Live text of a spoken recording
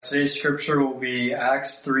Today's scripture will be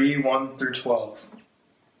Acts 3:1-12.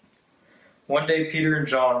 One day Peter and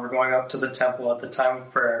John were going up to the temple at the time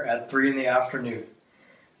of prayer at 3 p.m.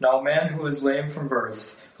 Now a man who was lame from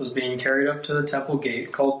birth was being carried up to the temple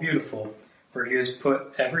gate called Beautiful, where he was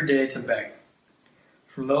put every day to beg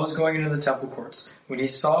from those going into the temple courts. When he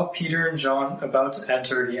saw Peter and John about to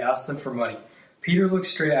enter, he asked them for money. Peter looked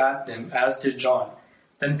straight at him, as did John.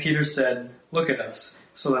 Then Peter said, "Look at us."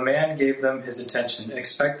 So the man gave them his attention,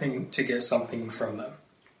 expecting to get something from them.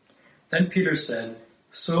 Then Peter said,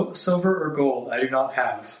 "Silver or gold I do not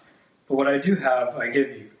have, but what I do have I give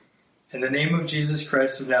you. In the name of Jesus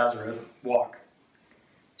Christ of Nazareth, walk."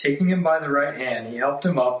 Taking him by the right hand, he helped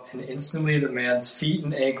him up, and instantly the man's feet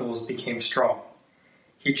and ankles became strong.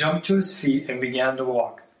 He jumped to his feet and began to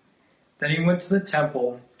walk. Then he went to the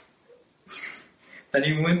temple. Then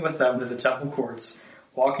he went with them to the temple courts,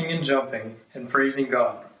 walking and jumping and praising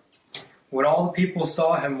God. When all the people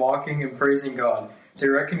saw him walking and praising God, they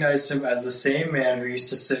recognized him as the same man who used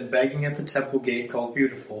to sit begging at the temple gate called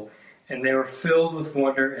Beautiful, and they were filled with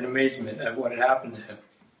wonder and amazement at what had happened to him.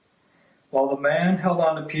 While the man held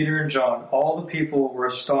on to Peter and John, all the people were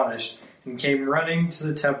astonished and came running to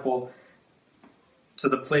the temple, to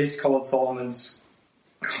the place called Solomon's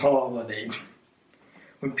Colonnade.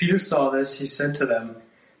 When Peter saw this, he said to them,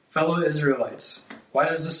 "Fellow Israelites, why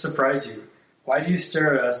does this surprise you? Why do you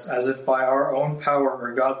stare at us as if by our own power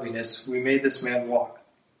or godliness we made this man walk?"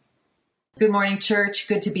 Good morning, church.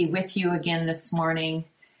 Good to be with you again this morning.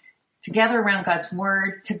 Together around God's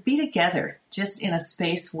Word, to be together just in a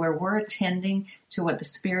space where we're attending to what the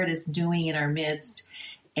Spirit is doing in our midst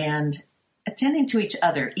and attending to each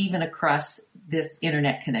other, even across this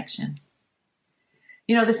internet connection.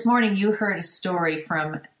 You know, this morning you heard a story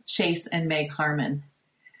from Chase and Meg Harmon,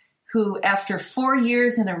 who after 4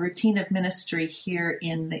 years in a routine of ministry here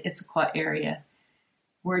in the Issaquah area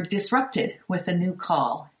were disrupted with a new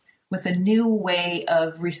call, with a new way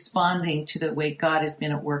of responding to the way God has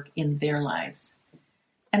been at work in their lives.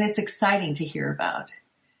 And it's exciting to hear about.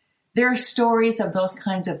 There are stories of those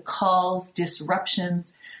kinds of calls,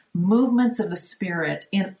 disruptions, movements of the Spirit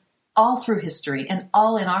in all through history and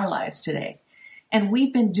all in our lives today. And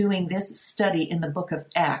we've been doing this study in the book of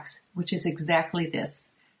Acts, which is exactly this,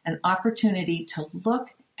 an opportunity to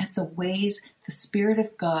look at the ways the Spirit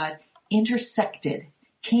of God intersected,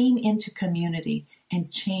 came into community,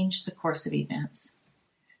 and changed the course of events.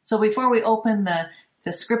 So before we open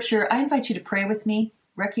the scripture, I invite you to pray with me,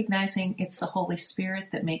 recognizing it's the Holy Spirit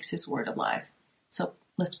that makes His Word alive. So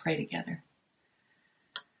let's pray together.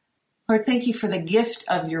 Lord, thank you for the gift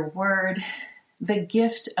of your Word, the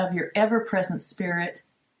gift of your ever-present Spirit,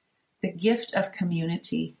 the gift of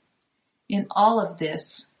community. In all of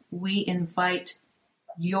this, we invite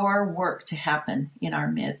your work to happen in our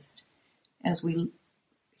midst as we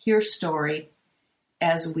hear story,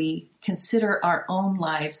 as we consider our own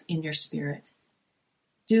lives in your Spirit.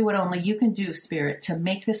 Do what only you can do, Spirit, to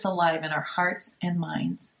make this alive in our hearts and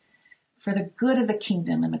minds. For the good of the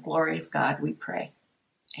kingdom and the glory of God, we pray.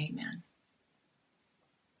 Amen.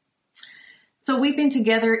 So we've been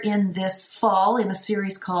together in this fall in a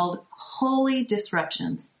series called Holy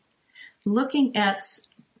Disruptions, looking at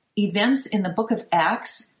events in the book of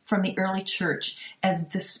Acts from the early church as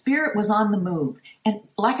the Spirit was on the move. And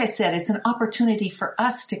like I said, it's an opportunity for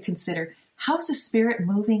us to consider, how's the Spirit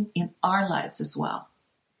moving in our lives as well?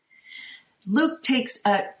 Luke takes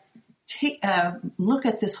a look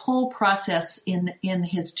at this whole process in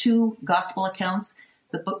his two gospel accounts,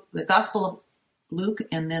 the Gospel of Luke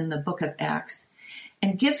and then the book of Acts,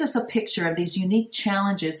 and gives us a picture of these unique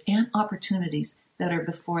challenges and opportunities that are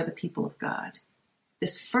before the people of God.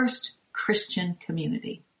 This first Christian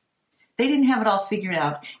community. They didn't have it all figured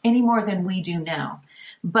out any more than we do now.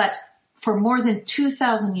 But for more than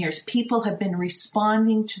 2,000 years, people have been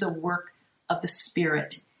responding to the work of the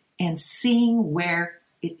Spirit and seeing where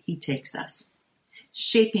He takes us,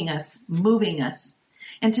 shaping us, moving us.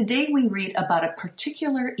 And today we read about a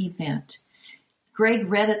particular event. Greg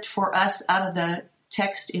read it for us out of the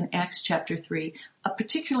text in Acts chapter 3, a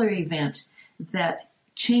particular event that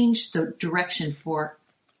changed the direction for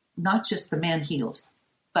not just the man healed,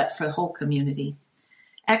 but for the whole community.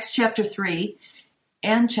 Acts chapter 3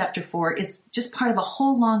 and chapter 4 is just part of a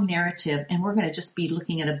whole long narrative, and we're going to just be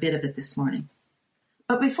looking at a bit of it this morning.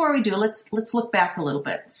 But before we do, let's look back a little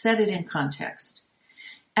bit, set it in context.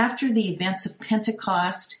 After the events of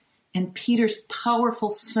Pentecost and Peter's powerful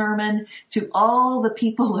sermon to all the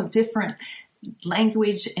people of different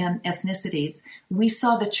language and ethnicities, we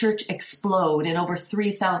saw the church explode and over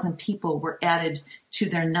 3,000 people were added to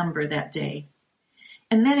their number that day.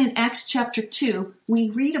 And then in Acts chapter 2, we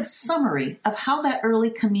read a summary of how that early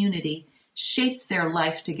community shaped their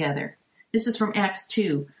life together. This is from Acts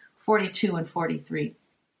 2, 42 and 43.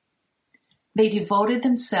 They devoted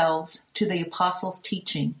themselves to the apostles'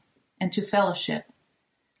 teaching and to fellowship,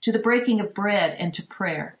 to the breaking of bread and to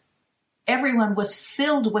prayer. Everyone was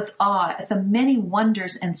filled with awe at the many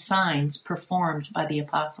wonders and signs performed by the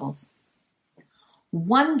apostles.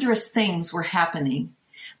 Wondrous things were happening,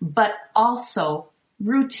 but also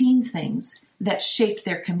routine things that shaped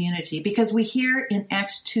their community, because we hear in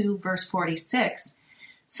Acts 2 verse 46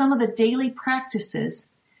 some of the daily practices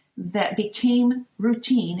that became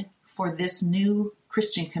routine for this new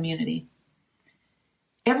Christian community.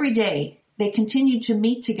 Every day they continued to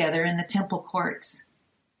meet together in the temple courts.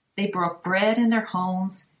 They broke bread in their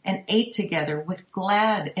homes and ate together with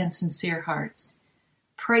glad and sincere hearts,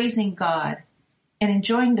 praising God and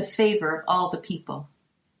enjoying the favor of all the people.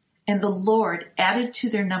 And the Lord added to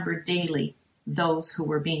their number daily those who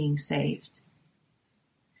were being saved.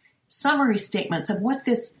 Summary statements of what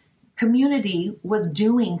this community was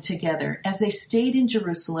doing together as they stayed in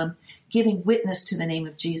Jerusalem, giving witness to the name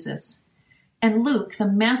of Jesus. And Luke, the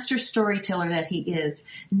master storyteller that he is,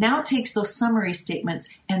 now takes those summary statements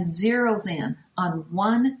and zeroes in on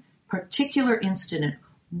one particular incident,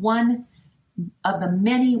 one of the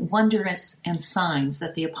many wondrous and signs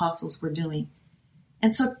that the apostles were doing.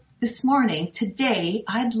 And so this morning, today,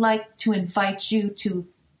 I'd like to invite you to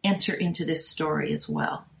enter into this story as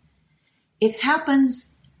well. It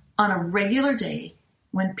happens on a regular day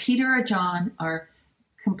when Peter or John are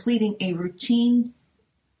completing a routine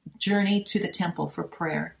journey to the temple for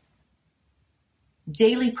prayer.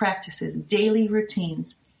 Daily practices, daily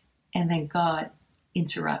routines, and then God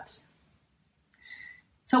interrupts.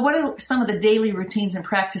 So what are some of the daily routines and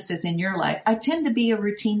practices in your life? I tend to be a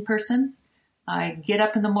routine person. I get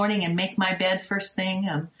up in the morning and make my bed first thing,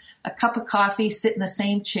 a cup of coffee, sit in the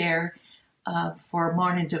same chair for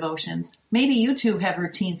morning devotions. Maybe you too have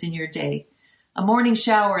routines in your day. A morning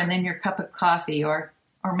shower and then your cup of coffee, or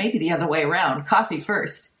maybe the other way around, coffee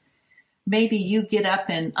first. Maybe you get up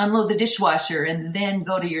and unload the dishwasher and then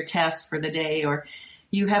go to your tasks for the day, or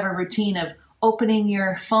you have a routine of opening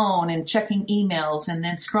your phone and checking emails and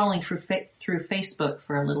then scrolling through Facebook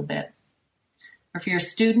for a little bit. Or if you're a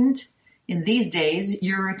student, in these days,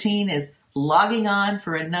 your routine is logging on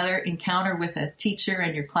for another encounter with a teacher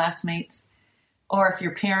and your classmates. Or if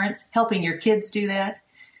you're parents, helping your kids do that.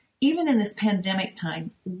 Even in this pandemic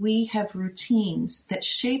time, we have routines that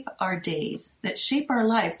shape our days, that shape our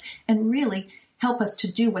lives, and really help us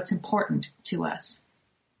to do what's important to us.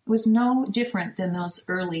 It was no different than those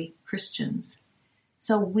early Christians.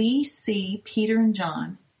 So we see Peter and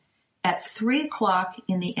John at 3:00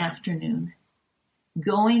 in the afternoon,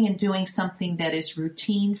 going and doing something that is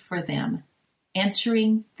routine for them,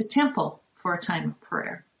 entering the temple for a time of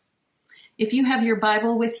prayer. If you have your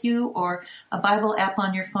Bible with you or a Bible app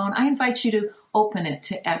on your phone, I invite you to open it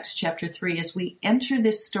to Acts chapter 3 as we enter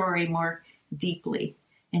this story more deeply,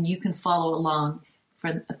 and you can follow along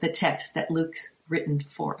for the text that Luke's written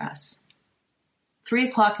for us.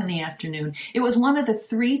 3:00 in the afternoon. It was one of the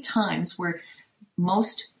 3 times where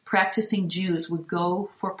most practicing Jews would go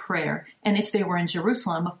for prayer. And if they were in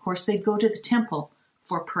Jerusalem, of course, they'd go to the temple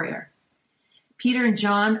for prayer. Peter and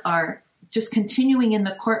John are just continuing in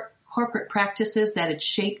the corporate practices that had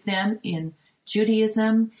shaped them in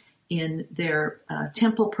Judaism, in their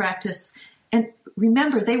temple practice. And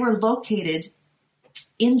remember, they were located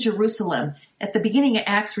in Jerusalem. At the beginning of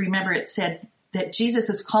Acts, remember, it said that Jesus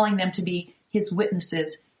is calling them to be his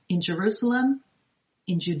witnesses in Jerusalem,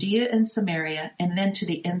 in Judea and Samaria, and then to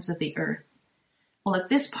the ends of the earth. Well, at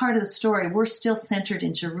this part of the story, we're still centered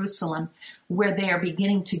in Jerusalem, where they are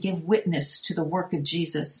beginning to give witness to the work of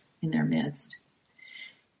Jesus in their midst.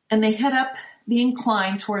 And they head up the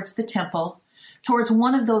incline towards the temple, towards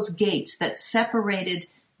one of those gates that separated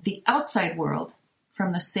the outside world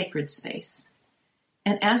from the sacred space.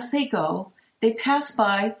 And as they go, they pass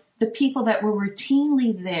by the people that were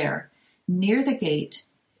routinely there near the gate,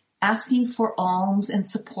 asking for alms and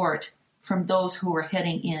support from those who were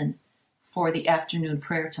heading in for the afternoon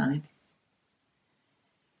prayer time.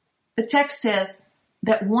 The text says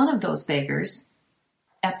that one of those beggars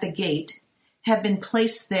at the gate had been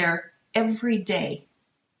placed there every day.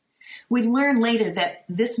 We learn later that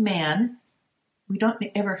this man, we don't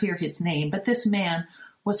ever hear his name, but this man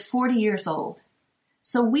was 40 years old.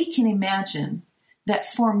 So we can imagine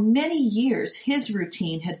that for many years, his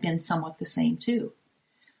routine had been somewhat the same too,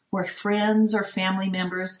 where friends or family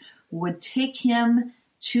members would take him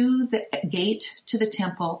to the gate to the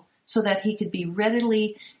temple so that he could be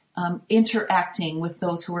readily interacting with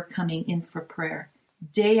those who were coming in for prayer.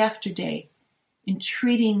 day after day,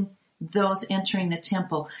 entreating those entering the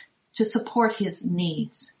temple to support his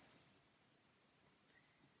needs.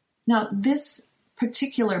 Now, this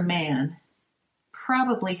particular man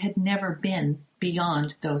probably had never been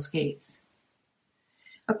beyond those gates.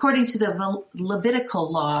 According to the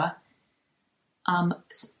Levitical law,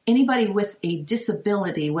 anybody with a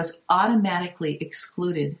disability was automatically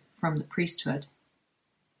excluded from the priesthood.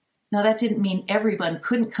 Now, that didn't mean everyone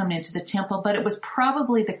couldn't come into the temple, but it was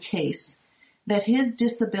probably the case that his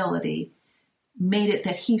disability made it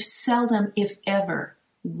that he seldom, if ever,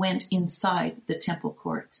 went inside the temple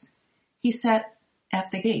courts. He sat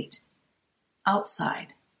at the gate,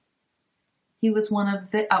 outside. He was one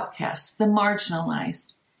of the outcasts, the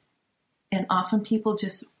marginalized, and often people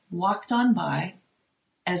just walked on by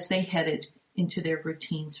as they headed into their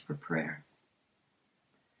routines for prayer.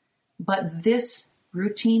 But this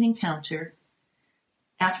routine encounter,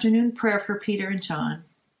 afternoon prayer for Peter and John,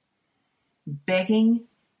 begging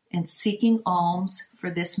and seeking alms for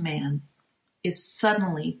this man, is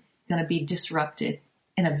suddenly going to be disrupted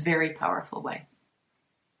in a very powerful way.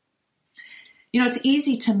 You know, it's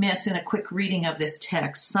easy to miss in a quick reading of this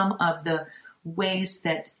text some of the ways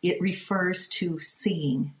that it refers to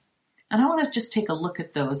seeing. And I want to just take a look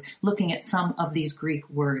at those, looking at some of these Greek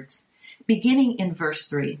words. Beginning in verse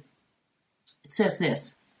 3, it says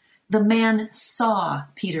this: the man saw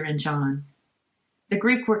Peter and John. The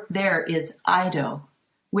Greek word there is eido,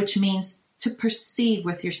 which means to perceive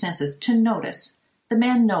with your senses, to notice. The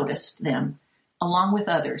man noticed them along with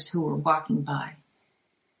others who were walking by.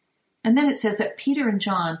 And then it says that Peter and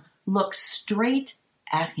John looked straight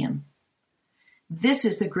at him. This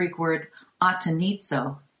is the Greek word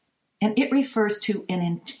atenizo, and it refers to an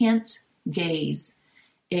intense gaze,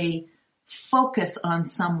 a focus on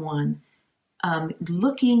someone,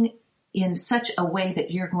 looking in such a way that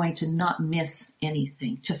you're going to not miss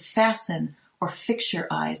anything, to fasten or fix your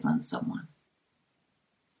eyes on someone.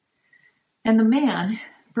 And the man,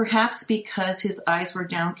 perhaps because his eyes were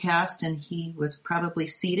downcast and he was probably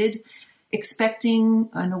seated, expecting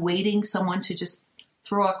and awaiting someone to just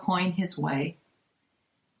throw a coin his way,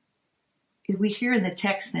 we hear in the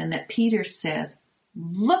text then that Peter says,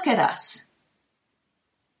 "Look at us.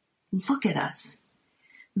 Look at us."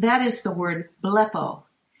 That is the word blepo.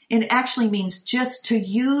 It actually means just to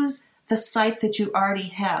use the sight that you already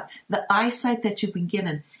have, the eyesight that you've been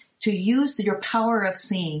given, to use your power of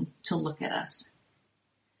seeing to look at us.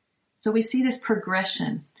 So we see this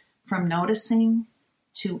progression from noticing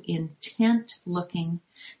to intent looking,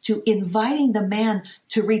 to inviting the man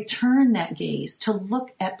to return that gaze, to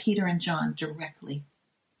look at Peter and John directly.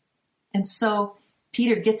 And so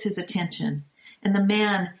Peter gets his attention, and the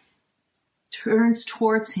man turns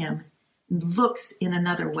towards him and looks in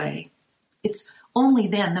another way. It's only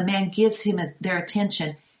then the man gives him their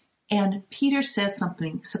attention, and Peter says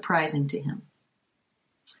something surprising to him.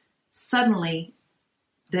 Suddenly,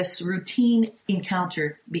 this routine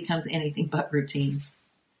encounter becomes anything but routine.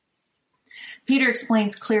 Peter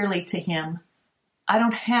explains clearly to him, "I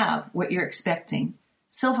don't have what you're expecting.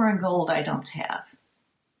 Silver and gold I don't have."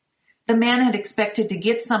 The man had expected to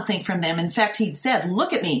get something from them. In fact, he'd said,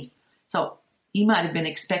 "Look at me." So he might have been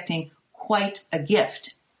expecting quite a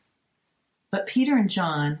gift. But Peter and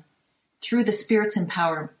John, through the Spirit's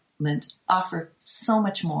empowerment, offer so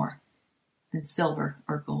much more than silver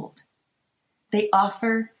or gold. They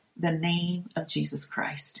offer the name of Jesus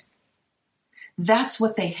Christ. That's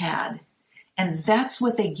what they had. And that's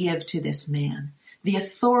what they give to this man. The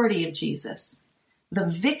authority of Jesus, the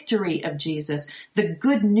victory of Jesus, the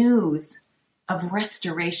good news of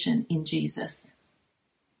restoration in Jesus.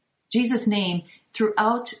 Jesus' name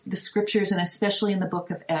throughout the scriptures, and especially in the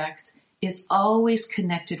book of Acts, is always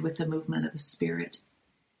connected with the movement of the Spirit.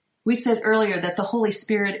 We said earlier that the Holy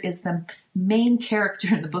Spirit is the main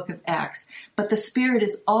character in the book of Acts, but the Spirit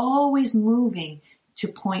is always moving to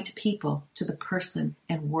point people to the person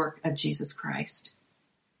and work of Jesus Christ.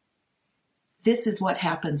 This is what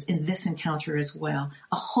happens in this encounter as well.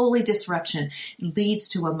 A holy disruption leads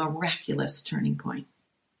to a miraculous turning point.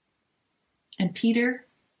 And Peter,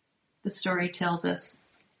 the story tells us,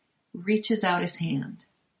 reaches out his hand.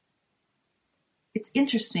 It's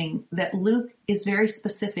interesting that Luke is very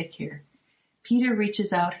specific here. Peter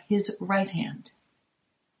reaches out his right hand.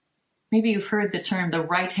 Maybe you've heard the term the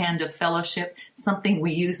right hand of fellowship. Something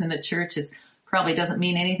we use in the church probably doesn't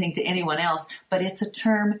mean anything to anyone else, but it's a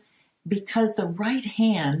term because the right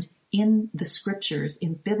hand in the scriptures,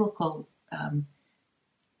 in biblical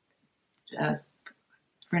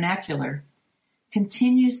vernacular,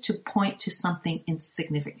 continues to point to something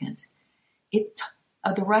insignificant. The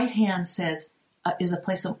right hand says is a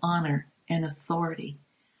place of honor and authority.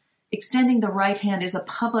 Extending the right hand is a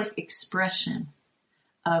public expression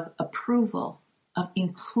of approval, of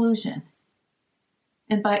inclusion.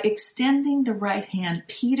 And by extending the right hand,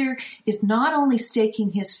 Peter is not only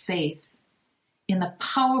staking his faith in the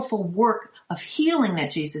powerful work of healing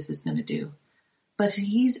that Jesus is going to do, but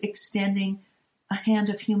he's extending a hand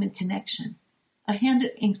of human connection, a hand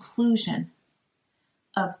of inclusion,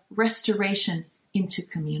 of restoration into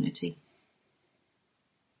community.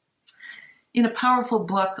 In a powerful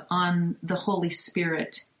book on the Holy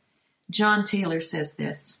Spirit, John Taylor says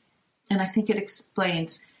this, and I think it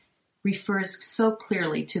refers so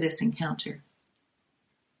clearly to this encounter.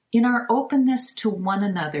 In our openness to one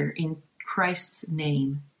another in Christ's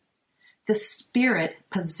name, the Spirit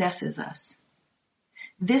possesses us.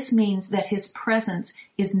 This means that his presence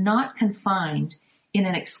is not confined in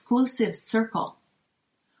an exclusive circle.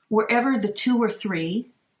 Wherever the two or three,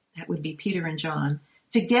 that would be Peter and John,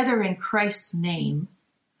 together in Christ's name,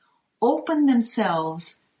 open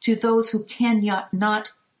themselves to those who cannot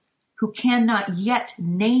yet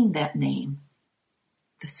name that name,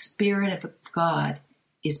 the Spirit of God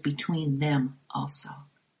is between them also.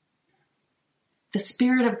 The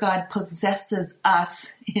Spirit of God possesses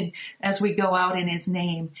us as we go out in his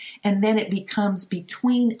name, and then it becomes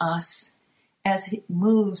between us as it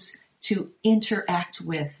moves to interact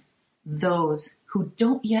with those who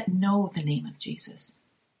don't yet know the name of Jesus.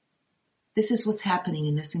 This is what's happening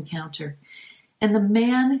in this encounter. And the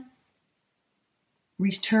man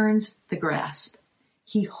returns the grasp.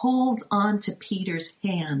 He holds on to Peter's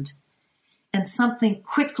hand, and something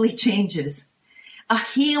quickly changes. A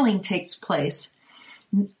healing takes place.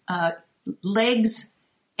 Legs,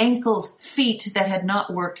 ankles, feet that had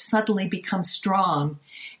not worked suddenly become strong.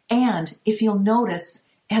 And if you'll notice,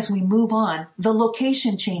 as we move on, the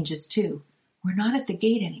location changes too. We're not at the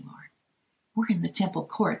gate anymore. We're in the temple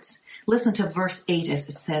courts. Listen to verse 8 as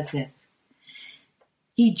it says this.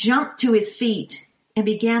 He jumped to his feet and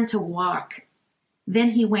began to walk. Then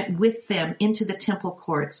he went with them into the temple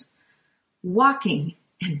courts, walking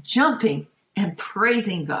and jumping and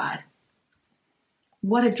praising God.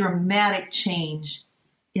 What a dramatic change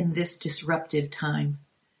in this disruptive time.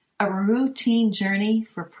 A routine journey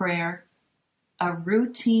for prayer, a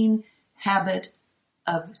routine habit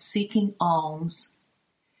of seeking alms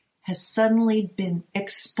has suddenly been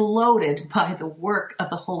exploded by the work of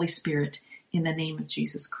the Holy Spirit in the name of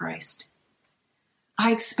Jesus Christ.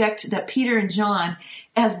 I expect that Peter and John,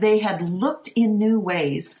 as they had looked in new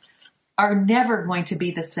ways, are never going to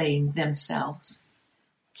be the same themselves.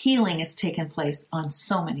 Healing has taken place on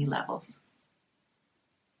so many levels.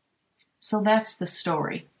 So that's the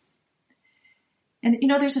story. And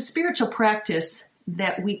there's a spiritual practice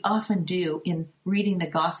that we often do in reading the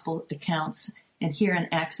gospel accounts and here in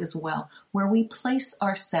Acts as well, where we place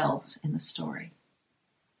ourselves in the story.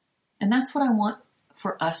 And that's what I want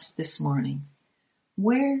for us this morning.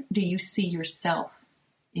 Where do you see yourself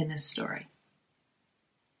in this story?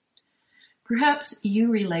 Perhaps you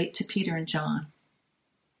relate to Peter and John,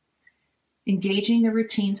 engaging the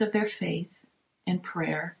routines of their faith and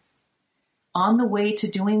prayer, on the way to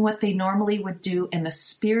doing what they normally would do, and the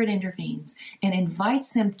Spirit intervenes and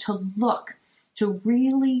invites them to look, to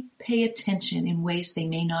really pay attention in ways they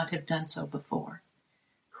may not have done so before.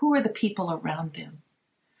 Who are the people around them?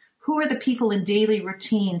 Who are the people in daily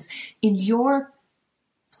routines in your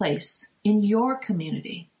place, in your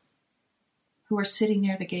community, who are sitting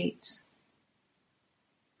near the gates?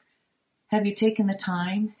 Have you taken the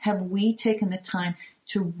time? Have we taken the time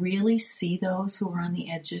to really see those who are on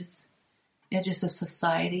the edges of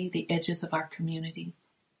society, the edges of our community?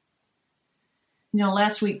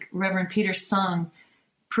 Last week, Reverend Peter Sung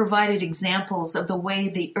provided examples of the way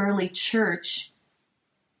the early church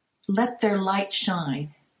let their light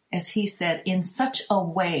shine, as he said, in such a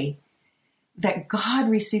way that God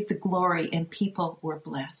received the glory and people were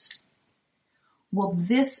blessed. Well,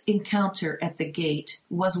 this encounter at the gate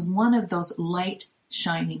was one of those light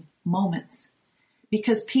shining moments,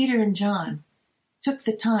 because Peter and John took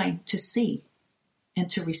the time to see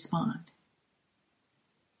and to respond.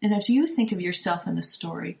 And as you think of yourself in the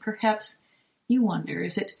story, perhaps you wonder,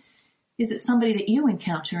 is it somebody that you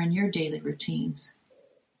encounter in your daily routines?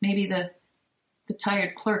 Maybe the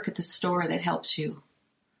tired clerk at the store that helps you,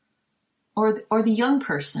 or the young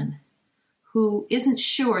person who isn't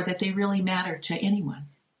sure that they really matter to anyone.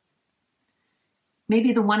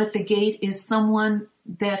 Maybe the one at the gate is someone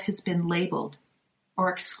that has been labeled or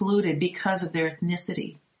excluded because of their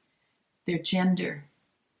ethnicity, their gender,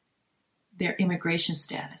 their immigration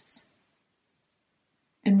status.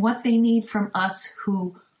 And what they need from us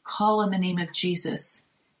who call on the name of Jesus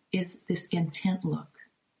is this intent look.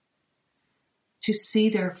 to see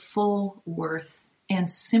their full worth and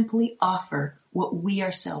simply offer what we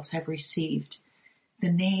ourselves have received,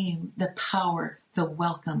 the name, the power, the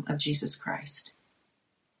welcome of Jesus Christ.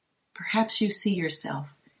 Perhaps you see yourself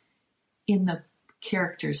in the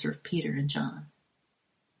characters of Peter and John.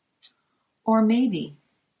 Or maybe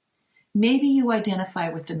you identify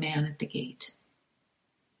with the man at the gate.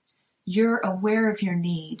 You're aware of your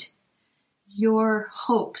need, your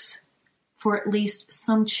hopes for at least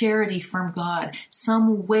some charity from God,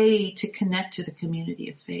 some way to connect to the community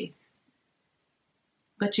of faith.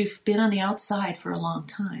 But you've been on the outside for a long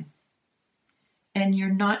time, and you're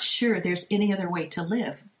not sure there's any other way to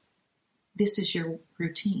live. This is your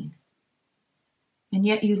routine. And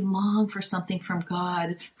yet you long for something from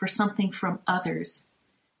God, for something from others,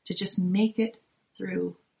 to just make it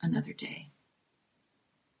through another day.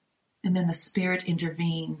 And then the Spirit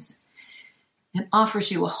intervenes and offers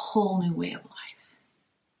you a whole new way of life.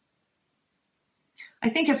 I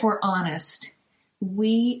think if we're honest,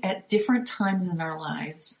 we at different times in our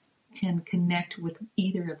lives can connect with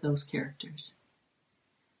either of those characters.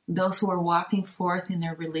 Those who are walking forth in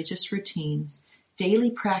their religious routines,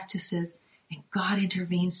 daily practices, and God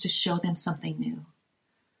intervenes to show them something new.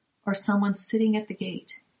 Or someone sitting at the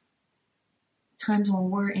gate. Times when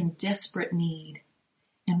we're in desperate need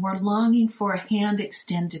and we're longing for a hand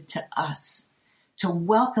extended to us, to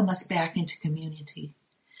welcome us back into community,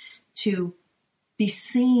 to be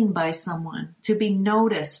seen by someone, to be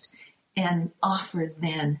noticed and offered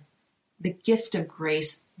then the gift of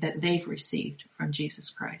grace that they've received from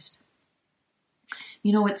Jesus Christ.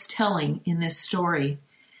 You know, it's telling in this story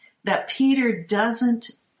that Peter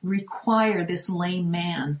doesn't require this lame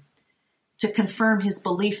man to confirm his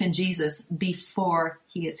belief in Jesus before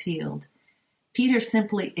he is healed. Peter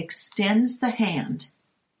simply extends the hand,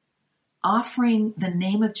 offering the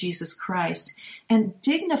name of Jesus Christ and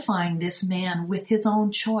dignifying this man with his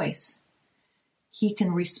own choice. He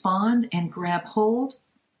can respond and grab hold,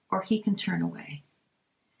 or he can turn away.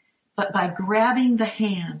 But by grabbing the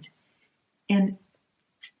hand and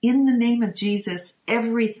in the name of Jesus,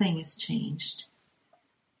 everything is changed.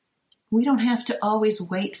 We don't have to always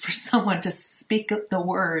wait for someone to speak the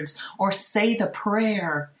words or say the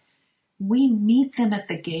prayer. We meet them at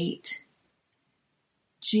the gate.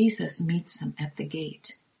 Jesus meets them at the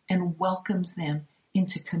gate and welcomes them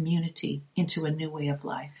into community, into a new way of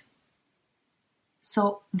life.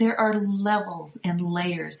 So there are levels and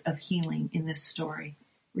layers of healing in this story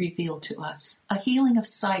revealed to us. A healing of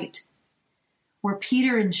sight, where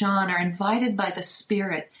Peter and John are invited by the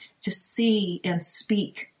Spirit to see and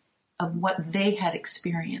speak of what they had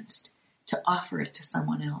experienced, to offer it to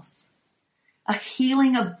someone else. A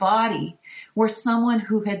healing of body, where someone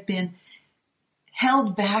who had been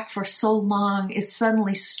held back for so long is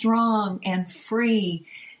suddenly strong and free,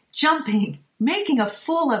 jumping, making a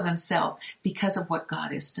fool of himself because of what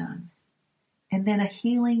God has done. And then a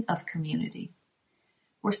healing of community,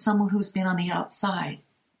 where someone who's been on the outside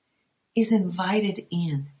is invited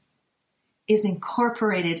in, is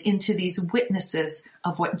incorporated into these witnesses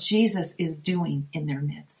of what Jesus is doing in their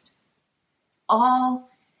midst. All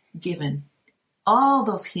given, all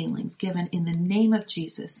those healings given in the name of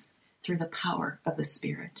Jesus through the power of the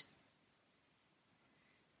Spirit.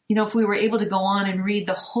 You know, if we were able to go on and read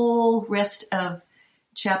the whole rest of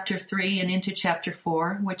chapter 3 and into chapter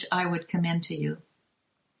 4, which I would commend to you,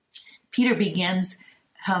 Peter begins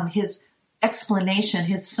his explanation,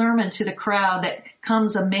 his sermon to the crowd that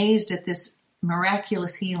comes amazed at this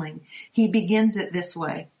miraculous healing. He begins it this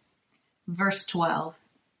way. Verse 12.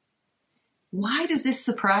 Why does this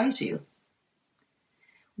surprise you?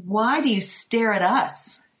 Why do you stare at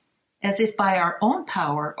us as if by our own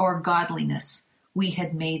power or godliness we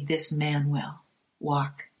had made this man well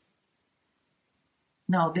walk?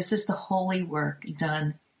 No, this is the holy work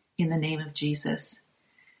done in the name of Jesus.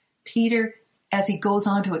 Peter, as he goes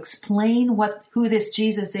on to explain who this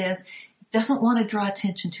Jesus is, doesn't want to draw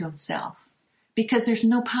attention to himself because there's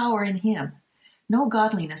no power in him, no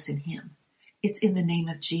godliness in him. It's in the name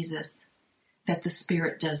of Jesus that the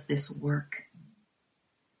Spirit does this work.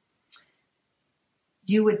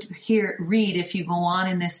 You would read, if you go on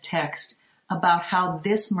in this text, about how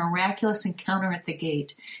this miraculous encounter at the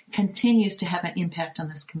gate continues to have an impact on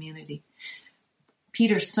this community.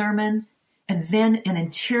 Peter's sermon, and then an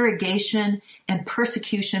interrogation and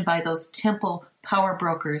persecution by those temple power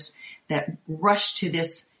brokers that rushed to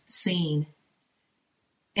this scene.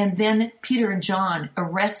 And then Peter and John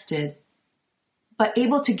arrested, but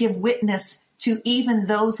able to give witness to even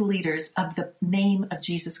those leaders of the name of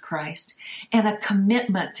Jesus Christ, and a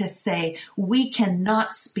commitment to say, we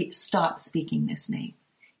cannot stop speaking this name.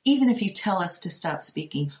 Even if you tell us to stop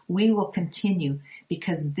speaking, we will continue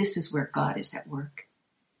because this is where God is at work.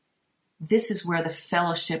 This is where the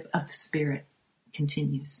fellowship of the Spirit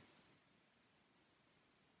continues.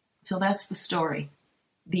 So that's the story.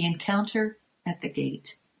 The encounter at the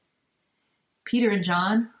gate. Peter and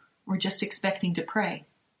John were just expecting to pray.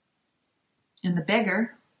 And the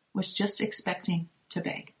beggar was just expecting to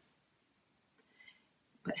beg.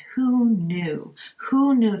 But who knew?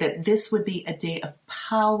 Who knew that this would be a day of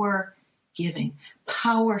power giving,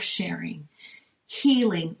 power sharing,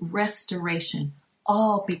 healing, restoration,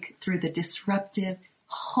 all through the disruptive,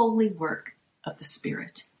 holy work of the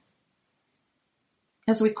Spirit.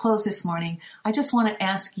 As we close this morning, I just want to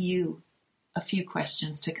ask you a few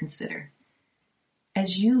questions to consider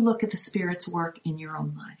as you look at the Spirit's work in your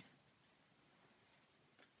own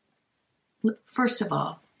life. First of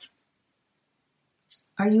all,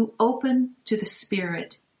 are you open to the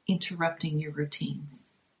Spirit interrupting your routines?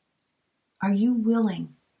 Are you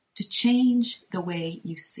willing to change the way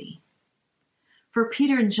you see? For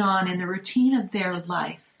Peter and John, in the routine of their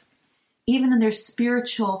life, even in their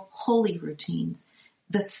spiritual holy routines,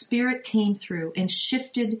 the Spirit came through and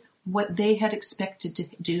shifted what they had expected to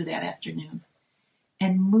do that afternoon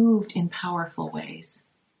and moved in powerful ways.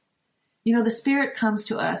 You know, the Spirit comes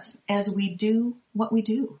to us as we do what we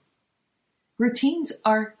do. Routines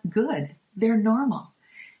are good. They're normal.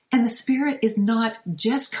 And the Spirit is not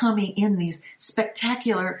just coming in these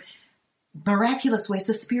spectacular, miraculous ways.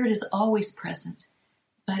 The Spirit is always present.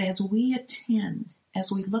 But as we attend,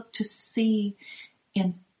 as we look to see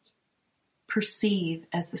and perceive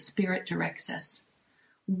as the Spirit directs us,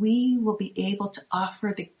 we will be able to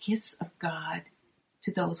offer the gifts of God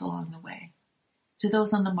to those along the way, to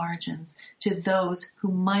those on the margins, to those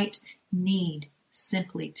who might need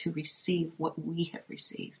simply to receive what we have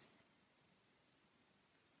received.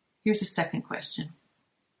 Here's a second question.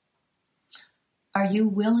 Are you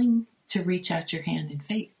willing to reach out your hand in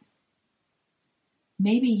faith?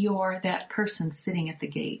 Maybe you're that person sitting at the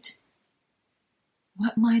gate.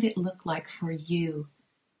 What might it look like for you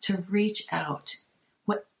to reach out,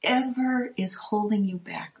 whatever is holding you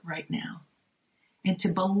back right now, and to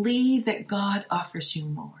believe that God offers you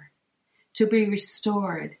more, to be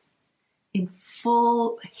restored in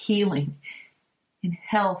full healing, in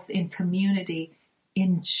health, in community,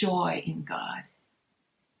 in joy in God?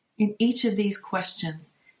 In each of these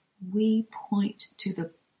questions, we point to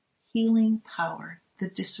the healing power, the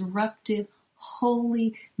disruptive,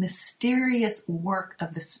 holy, mysterious work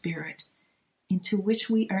of the Spirit into which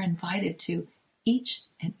we are invited to each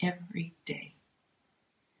and every day.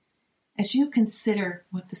 As you consider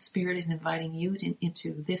what the Spirit is inviting you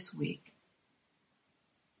into this week,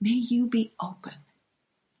 may you be open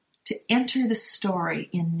to enter the story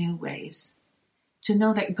in new ways, to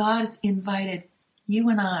know that God has invited you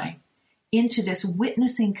and I into this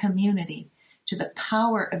witnessing community to the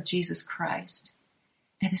power of Jesus Christ,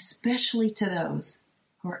 and especially to those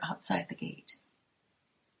who are outside the gate.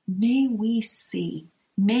 May we see,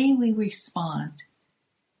 may we respond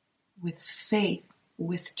with faith,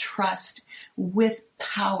 with trust, with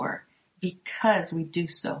power, because we do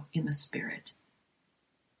so in the Spirit.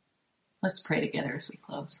 Let's pray together as we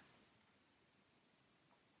close.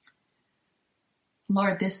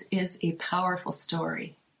 Lord, this is a powerful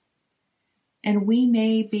story. And we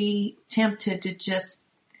may be tempted to just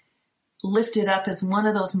lift it up as one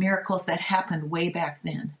of those miracles that happened way back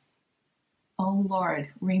then. Oh Lord,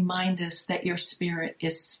 remind us that your Spirit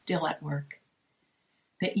is still at work,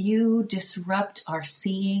 that you disrupt our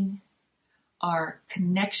seeing, our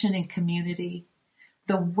connection and community,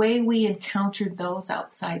 the way we encountered those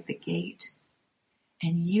outside the gate,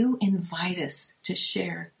 and you invite us to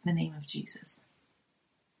share the name of Jesus.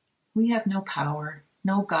 We have no power,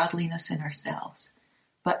 no godliness in ourselves,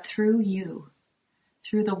 but through you,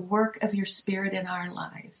 through the work of your Spirit in our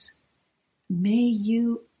lives, may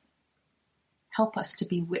you help us to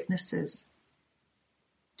be witnesses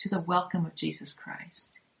to the welcome of Jesus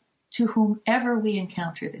Christ, to whomever we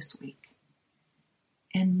encounter this week.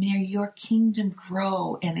 And may your kingdom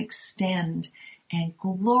grow and extend and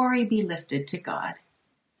glory be lifted to God.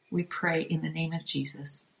 We pray in the name of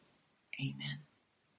Jesus. Amen.